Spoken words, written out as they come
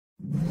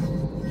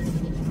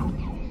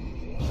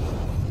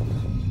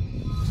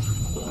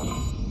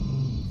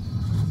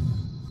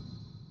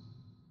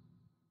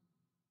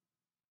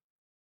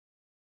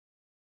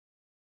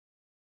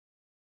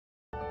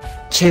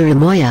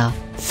Cherimoya,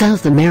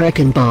 South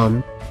American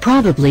bomb,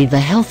 probably the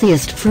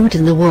healthiest fruit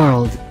in the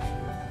world.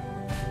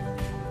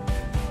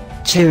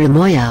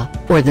 Cherimoya,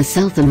 or the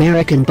South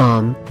American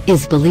bomb,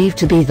 is believed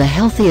to be the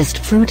healthiest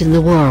fruit in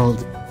the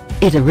world.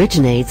 It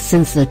originates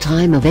since the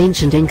time of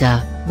ancient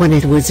Inca, when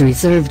it was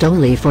reserved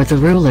only for the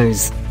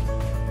rulers.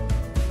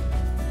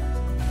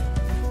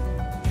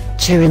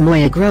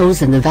 Cherimoya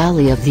grows in the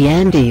valley of the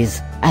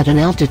Andes, at an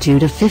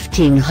altitude of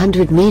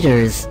 1,500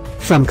 meters,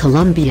 from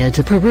Colombia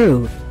to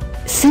Peru.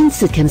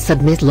 Since it can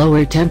submit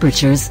lower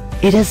temperatures,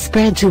 it has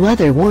spread to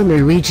other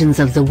warmer regions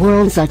of the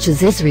world such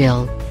as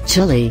Israel,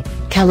 Chile,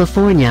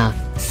 California,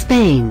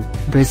 Spain,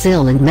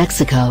 Brazil and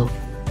Mexico.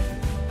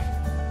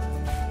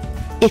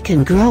 It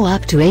can grow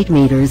up to 8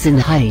 meters in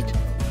height.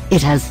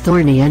 It has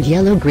thorny and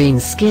yellow-green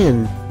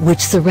skin, which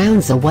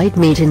surrounds a white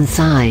meat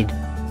inside.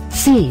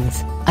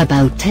 Seeds,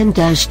 about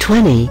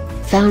 10-20,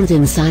 found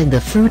inside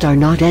the fruit are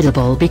not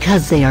edible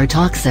because they are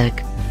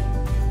toxic.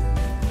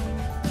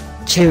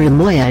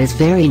 Cherimoya is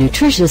very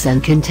nutritious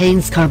and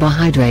contains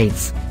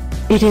carbohydrates.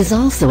 It is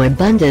also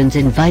abundant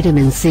in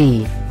vitamin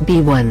C,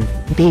 B1,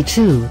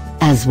 B2,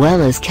 as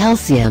well as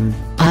calcium,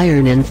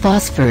 iron and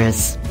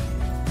phosphorus.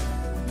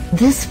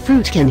 This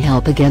fruit can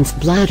help against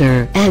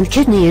bladder and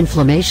kidney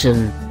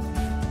inflammation.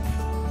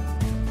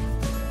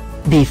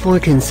 Before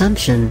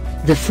consumption,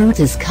 the fruit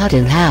is cut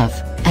in half,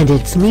 and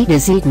its meat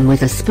is eaten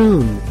with a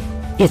spoon.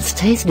 Its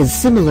taste is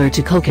similar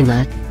to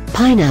coconut,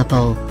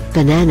 pineapple,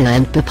 banana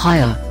and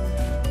papaya.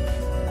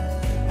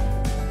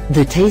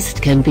 The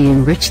taste can be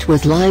enriched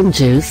with lime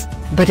juice,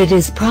 but it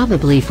is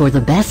probably for the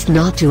best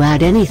not to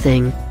add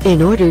anything,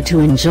 in order to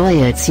enjoy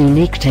its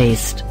unique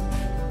taste.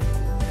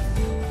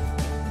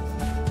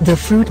 The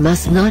fruit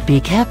must not be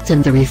kept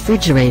in the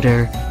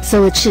refrigerator,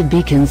 so it should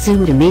be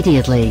consumed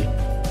immediately.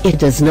 It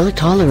does not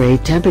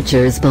tolerate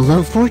temperatures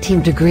below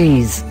 14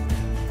 degrees.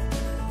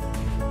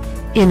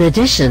 In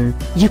addition,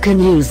 you can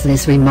use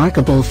this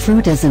remarkable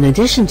fruit as an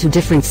addition to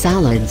different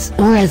salads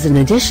or as an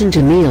addition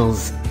to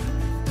meals.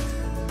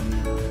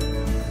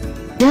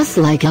 Just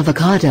like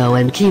avocado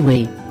and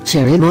kiwi,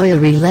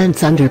 Cherimoya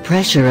relents under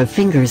pressure of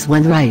fingers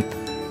when ripe.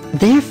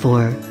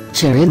 Therefore,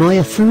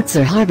 Cherimoya fruits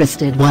are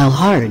harvested while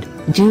hard,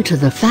 due to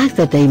the fact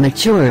that they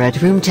mature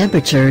at room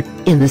temperature,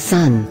 in the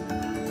sun.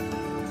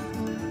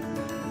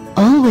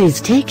 Always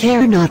take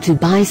care not to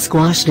buy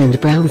squashed and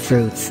brown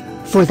fruits,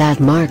 for that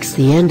marks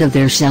the end of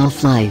their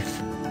shelf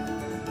life.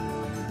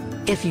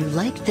 If you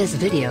liked this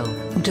video,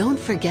 don't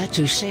forget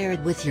to share it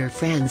with your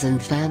friends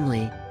and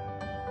family.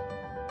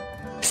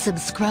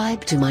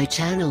 Subscribe to my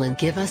channel and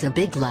give us a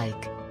big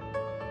like.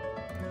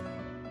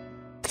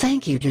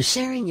 Thank you for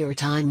sharing your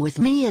time with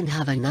me and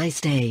have a nice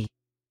day.